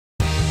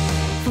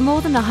For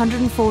more than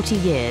 140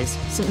 years,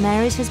 St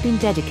Mary's has been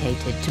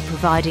dedicated to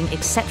providing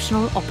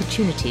exceptional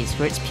opportunities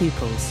for its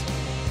pupils.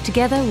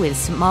 Together with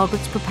St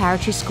Margaret's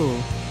Preparatory School,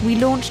 we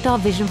launched our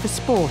Vision for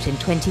Sport in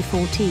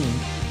 2014,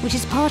 which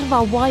is part of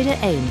our wider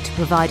aim to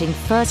providing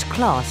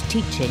first-class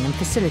teaching and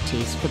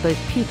facilities for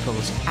both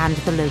pupils and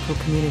the local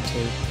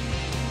community.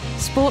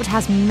 Sport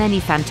has many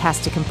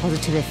fantastic and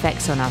positive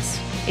effects on us.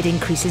 It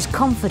increases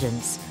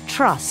confidence,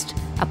 trust,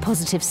 a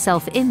positive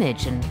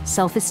self-image and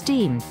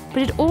self-esteem,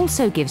 but it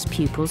also gives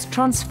pupils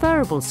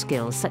transferable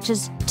skills such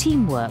as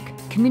teamwork,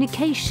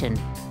 communication,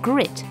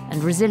 grit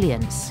and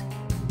resilience.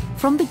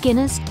 From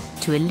beginners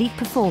to elite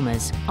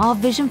performers, our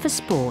Vision for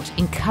Sport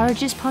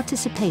encourages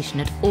participation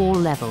at all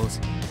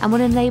levels and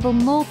will enable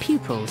more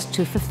pupils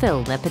to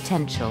fulfil their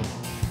potential.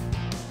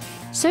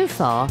 So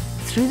far,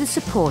 through the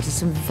support of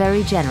some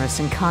very generous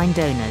and kind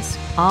donors,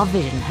 our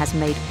vision has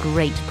made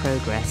great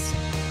progress.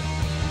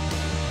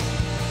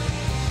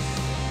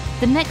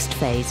 The next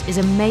phase is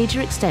a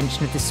major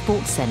extension of the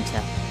Sports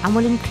Centre and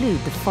will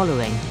include the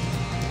following.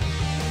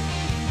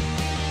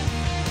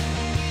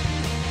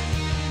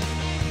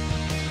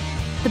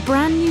 The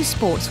brand new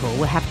sports hall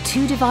will have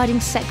 2 dividing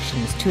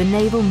sections to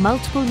enable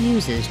multiple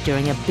users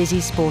during a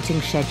busy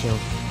sporting schedule.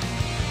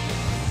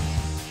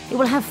 It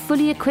will have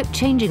fully equipped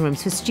changing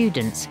rooms for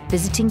students,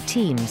 visiting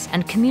teams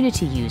and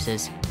community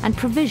users, and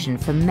provision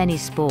for many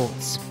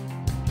sports.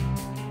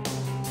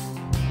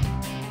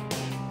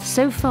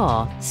 So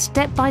far,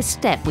 step by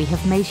step, we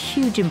have made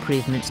huge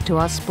improvements to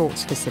our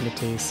sports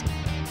facilities.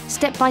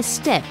 Step by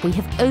step, we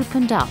have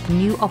opened up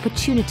new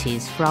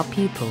opportunities for our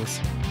pupils.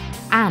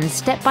 And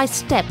step by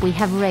step, we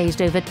have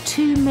raised over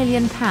 £2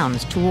 million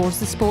towards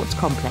the sports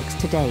complex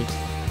to date.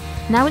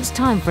 Now it's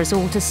time for us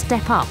all to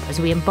step up as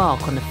we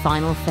embark on the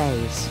final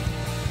phase.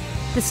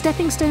 The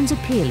Stepping Stones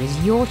Appeal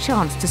is your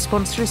chance to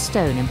sponsor a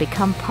stone and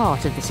become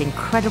part of this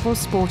incredible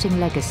sporting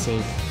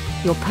legacy.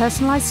 Your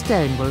personalised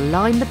stone will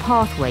line the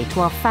pathway to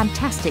our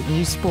fantastic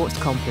new sports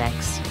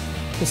complex.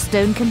 The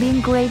stone can be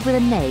engraved with a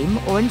name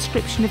or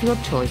inscription of your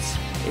choice.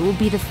 It will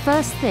be the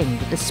first thing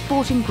that the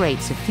sporting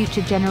greats of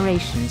future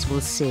generations will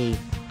see.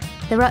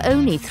 There are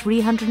only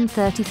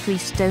 333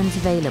 stones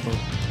available,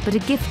 but a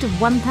gift of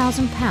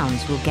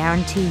 £1,000 will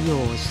guarantee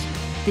yours.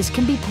 This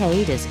can be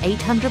paid as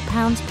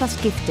 £800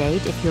 plus gift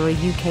aid if you're a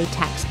UK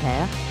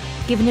taxpayer,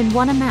 given in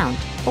one amount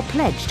or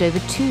pledged over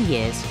 2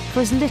 years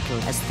for as little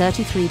as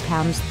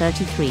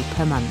 £33.33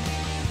 per month.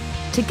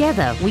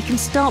 Together we can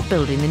start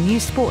building the new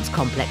sports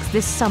complex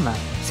this summer,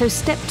 so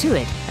step to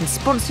it and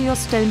sponsor your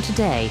stone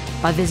today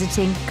by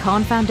visiting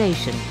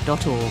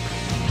calnefoundation.org.